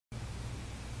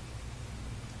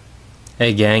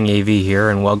Hey gang, AV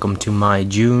here, and welcome to my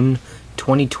June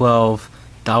 2012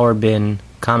 Dollar Bin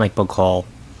comic book haul.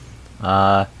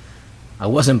 I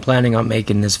wasn't planning on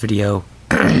making this video.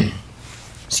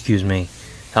 Excuse me.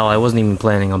 Hell, I wasn't even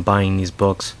planning on buying these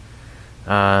books.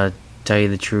 Tell you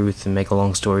the truth and make a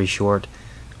long story short,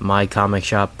 my comic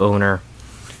shop owner,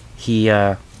 he's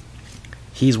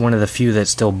one of the few that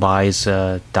still buys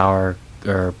dollar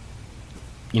or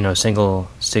single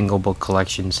book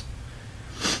collections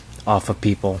off of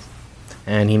people,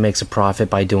 and he makes a profit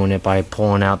by doing it by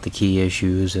pulling out the key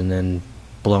issues and then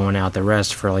blowing out the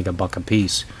rest for like $1 a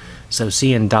piece. So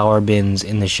seeing dollar bins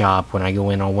in the shop when I go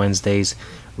in on Wednesdays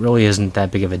really isn't that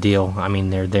big of a deal. I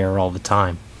mean, they're there all the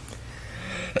time.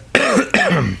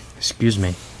 Excuse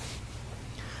me.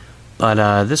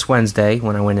 But this Wednesday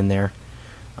when I went in there,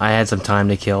 I had some time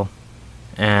to kill,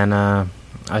 and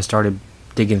I started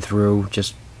digging through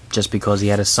just because he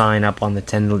had a sign up on the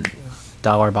 $10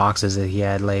 boxes that he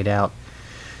had laid out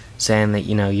saying that,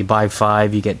 you buy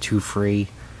 5 you get 2 free,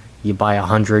 you buy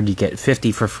 100 you get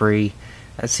 50 for free.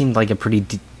 That seemed like a pretty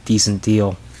decent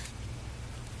deal,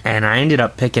 and I ended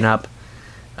up picking up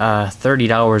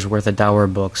 $30 worth of dollar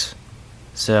books.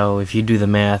 So if you do the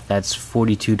math, that's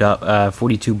 42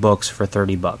 books for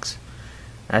 $30.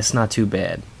 That's not too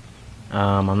bad.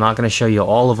 I'm not going to show you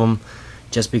all of them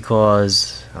just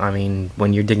because, I mean,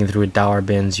 when you're digging through dollar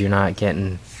bins, you're not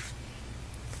getting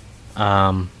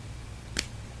all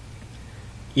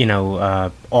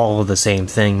of the same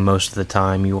thing most of the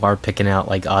time. You are picking out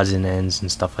like odds and ends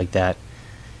and stuff like that.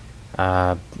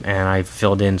 And I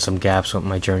filled in some gaps with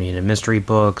my Journey into Mystery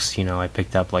books. I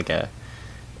picked up like a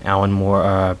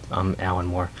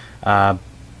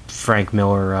Frank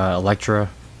Miller Elektra,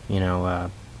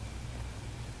 Shadowhawk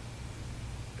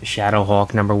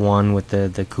 #1 with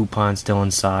the coupon still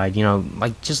inside.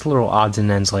 Like just little odds and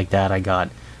ends like that I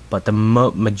got. But the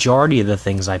majority of the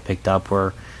things I picked up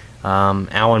were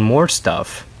Alan Moore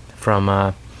stuff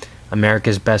from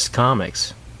America's Best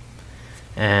Comics.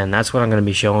 And that's what I'm going to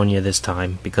be showing you this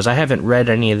time, because I haven't read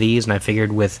any of these, and I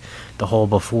figured with the whole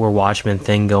Before Watchmen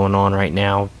thing going on right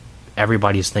now,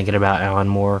 everybody's thinking about Alan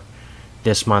Moore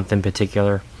this month in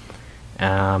particular.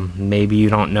 Maybe you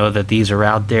don't know that these are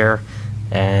out there,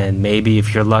 and maybe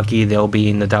if you're lucky they'll be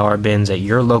in the dollar bins at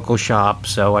your local shop.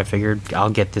 So I figured I'll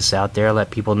get this out there,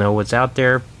 let people know what's out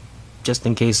there just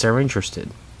in case they're interested.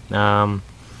 So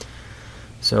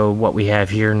what we have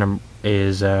here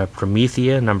is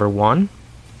Promethea #1,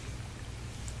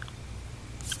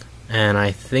 and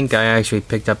I think I actually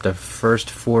picked up the first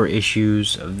 4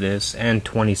 issues of this and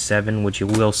 27, which you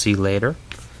will see later.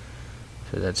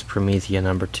 So that's Promethea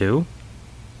 #2.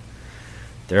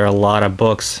 There are a lot of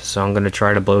books, so I'm going to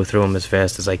try to blow through them as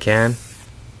fast as I can.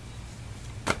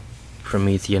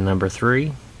 Promethea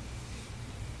 #3.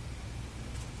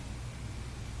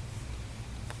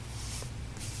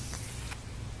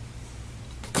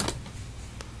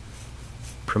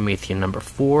 Promethea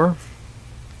 #4.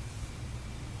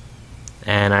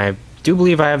 And I do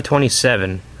believe I have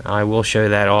 27. I will show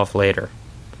that off later.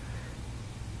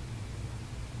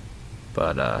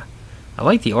 But I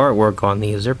like the artwork on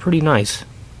these. They're pretty nice.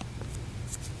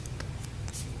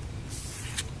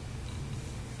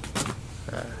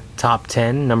 Top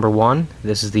 10 #1.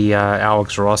 This is the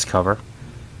Alex Ross cover.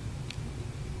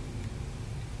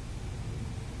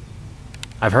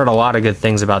 I've heard a lot of good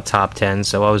things about Top 10,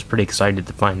 so I was pretty excited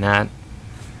to find that.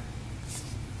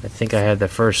 I think I had the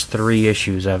first 3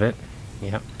 issues of it.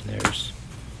 Yep, there's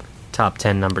Top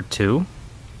 10 #2.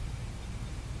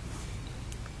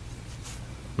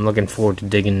 I'm looking forward to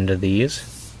digging into these.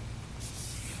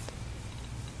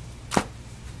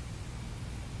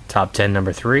 Top 10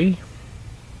 #3.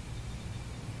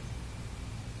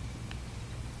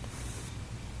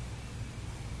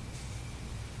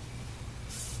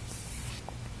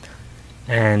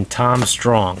 And Tom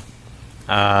Strong.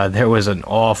 There was an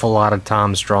awful lot of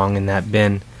Tom Strong in that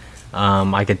bin.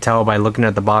 I could tell by looking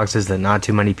at the boxes that not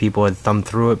too many people had thumbed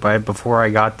through it before I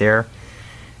got there.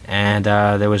 And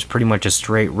there was pretty much a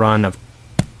straight run of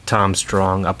Tom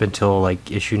Strong up until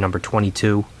like issue number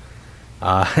 22.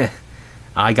 I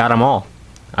got them all.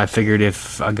 I figured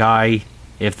if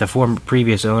the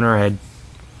previous owner had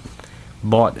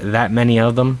bought that many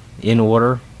of them in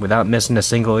order without missing a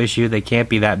single issue, they can't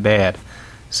be that bad.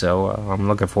 So I'm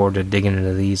looking forward to digging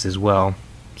into these as well.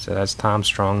 So that's Tom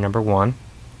Strong #1.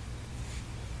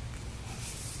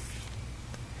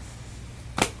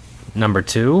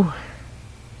 #2.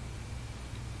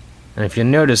 And if you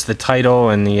notice, the title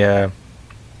and the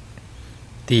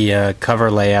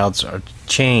cover layouts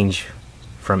change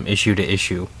from issue to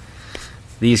issue.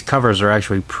 These covers are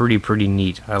actually pretty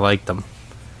neat. I like them.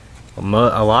 A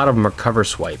lot of them are cover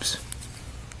swipes.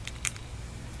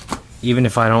 Even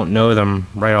if I don't know them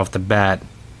right off the bat,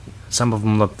 some of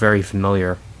them look very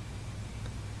familiar.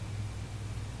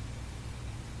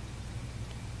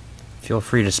 Feel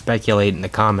free to speculate in the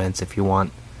comments if you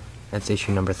want. That's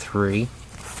issue number 3.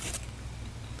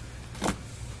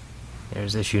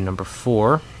 There's issue number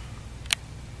 4.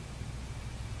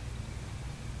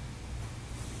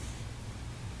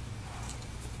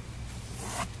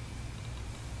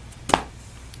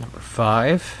 Number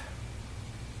 5.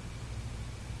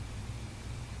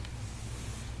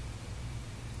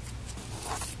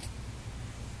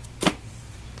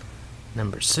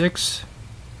 Number 6.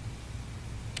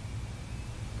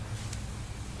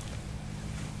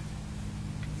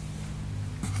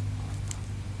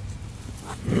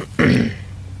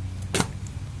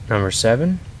 Number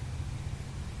 7.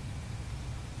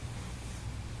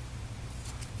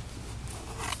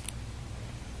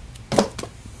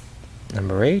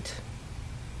 Number 8.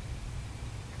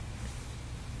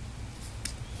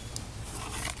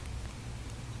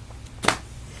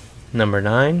 Number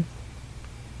 9.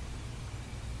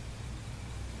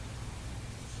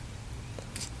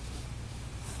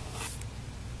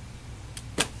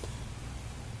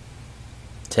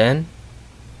 Ten.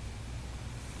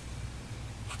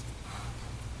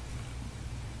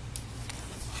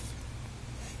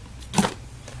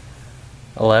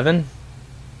 11.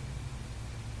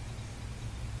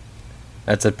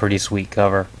 That's a pretty sweet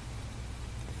cover.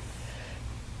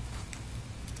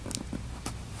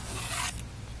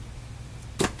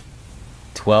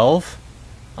 12.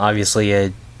 Obviously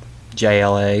a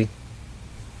JLA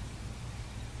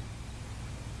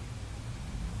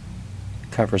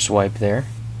cover swipe there.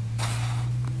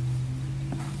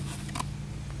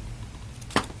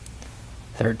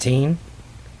 13.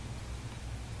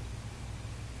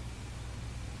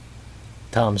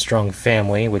 Tom Strong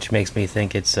family, which makes me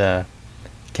think it's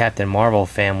Captain Marvel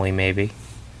family, maybe.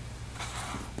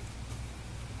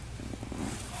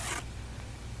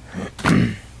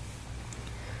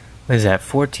 What is that,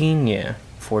 14? Yeah,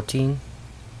 14.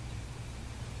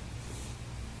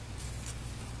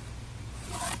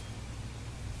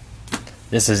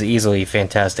 This is easily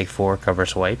Fantastic Four cover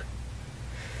swipe.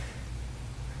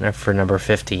 Now for number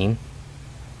 15.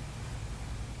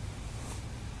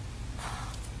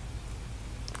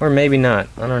 Or maybe not,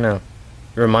 I don't know.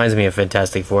 It reminds me of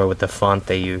Fantastic Four with the font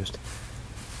they used.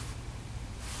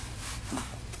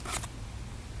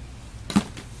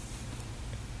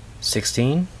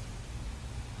 $16.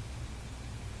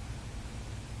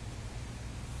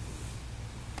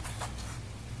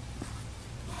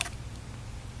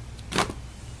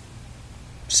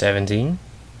 17.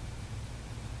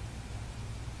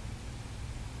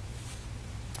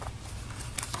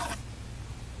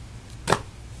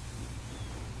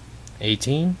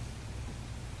 18.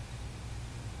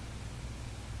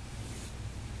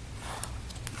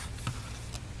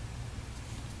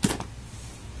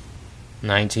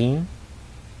 19.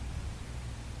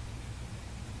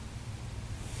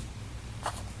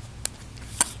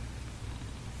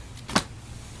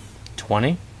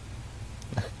 20.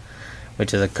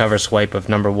 Which is a cover swipe of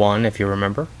number 1, if you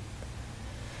remember.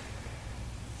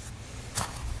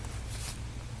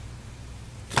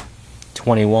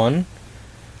 21.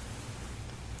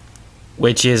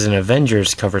 Which is an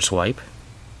Avengers cover swipe.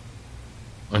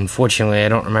 Unfortunately, I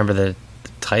don't remember the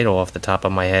title off the top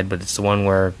of my head, but it's the one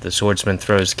where the swordsman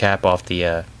throws Cap off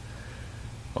the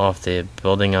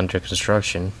building under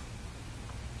construction.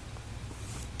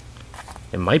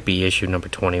 It might be issue number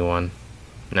 21,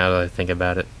 now that I think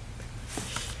about it.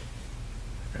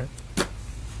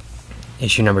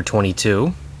 Issue number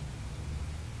 22,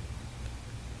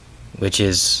 which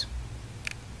is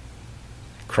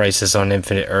Crisis on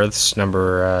Infinite Earths,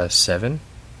 number 7,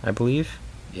 I believe.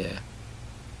 Yeah.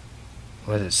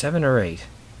 Was it 7 or 8?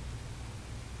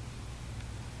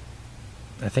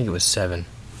 I think it was 7.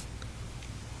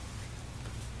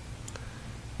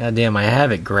 God damn, I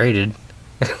have it graded.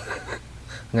 I'm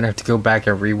gonna have to go back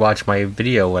and rewatch my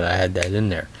video when I had that in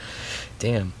there.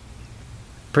 Damn.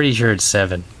 Pretty sure it's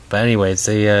 7. But anyway, it's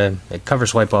a cover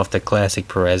swipe off the classic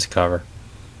Perez cover.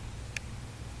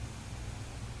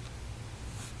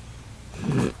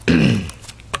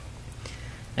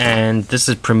 And this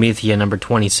is Promethea number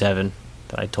 27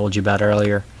 that I told you about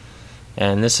earlier.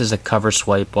 And this is a cover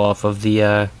swipe off of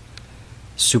the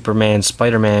Superman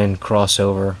Spider-Man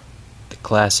crossover, the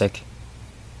classic.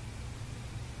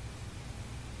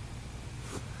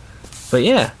 But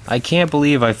yeah, I can't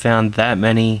believe I found that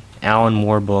many Alan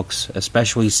Moore books,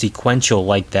 especially sequential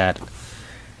like that,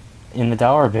 in the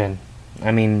dollar bin.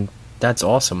 I mean, that's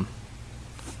awesome.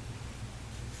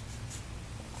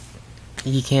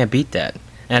 You can't beat that.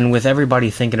 And with everybody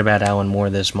thinking about Alan Moore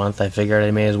this month, I figured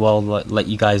I may as well let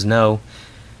you guys know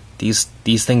these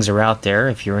things are out there.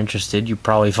 If you're interested, you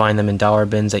probably find them in dollar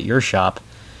bins at your shop.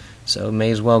 So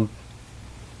may as well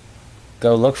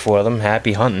go look for them.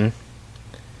 Happy hunting.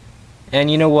 And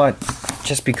you know what?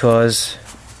 Just because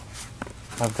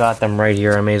I've got them right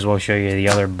here, I may as well show you the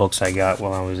other books I got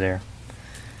while I was there.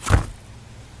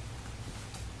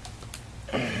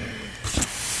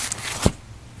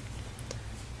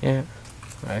 Yeah,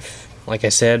 like I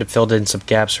said, filled in some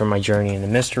gaps from my journey into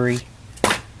mystery.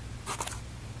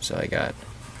 So I got,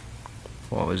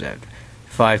 what was that?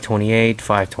 528,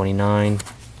 529,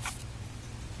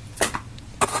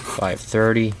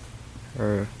 530,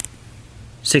 or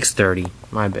 630,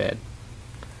 my bad.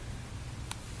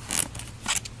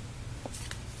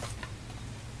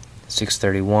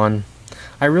 $631.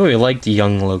 I really like the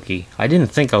young Loki. I didn't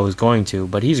think I was going to,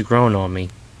 but he's grown on me.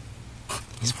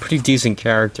 He's a pretty decent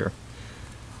character.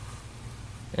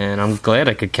 And I'm glad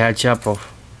I could catch up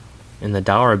in the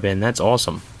dollar bin. That's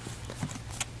awesome.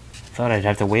 Thought I'd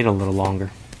have to wait a little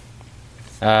longer.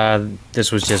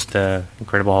 This was just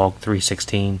Incredible Hulk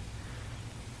 316.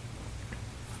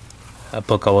 A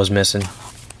book I was missing.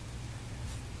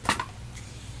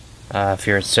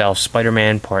 Fear Itself,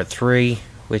 Spider-Man Part 3,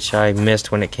 which I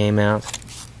missed when it came out.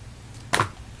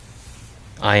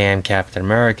 I Am Captain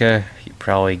America. You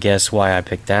probably guess why I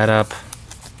picked that up.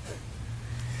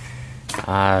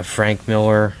 Frank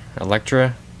Miller,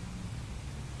 Elektra,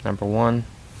 #1.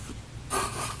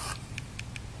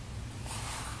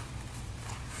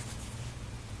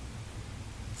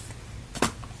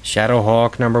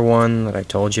 Shadowhawk, #1, that I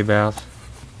told you about.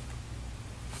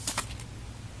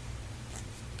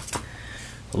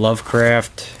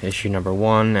 Lovecraft, issue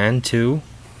 #1 and 2.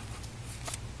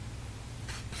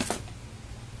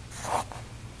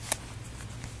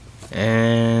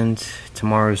 And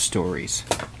Tomorrow's Stories,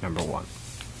 #1.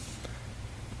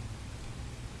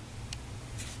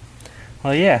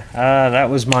 Well, yeah, that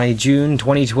was my June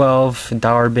 2012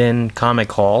 dollar bin comic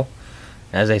haul.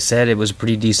 As I said, it was a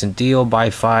pretty decent deal. Buy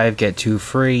 5, get 2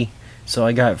 free. So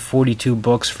I got 42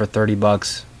 books for 30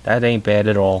 bucks. That ain't bad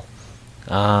at all.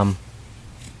 And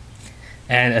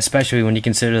especially when you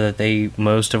consider that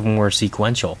most of them were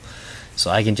sequential.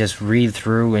 So I can just read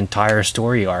through entire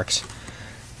story arcs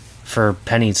for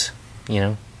pennies, you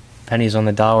know. Pennies on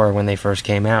the dollar when they first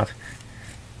came out.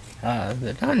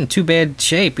 They're not in too bad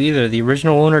shape either. The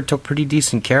original owner took pretty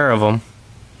decent care of them.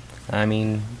 I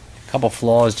mean, a couple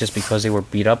flaws just because they were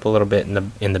beat up a little bit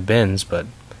in the bins, but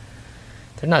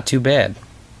they're not too bad.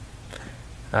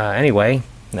 Anyway,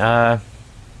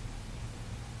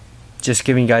 just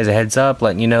giving you guys a heads up,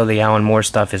 letting you know the Alan Moore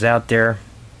stuff is out there.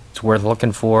 It's worth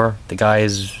looking for. The guy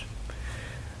is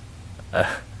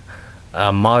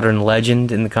a modern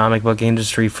legend in the comic book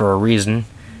industry for a reason.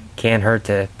 Can't hurt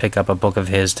to pick up a book of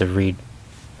his to read.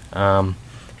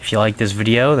 If you like this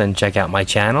video, then check out my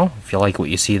channel. If you like what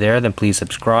you see there, then please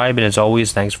subscribe. And as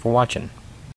always, thanks for watching.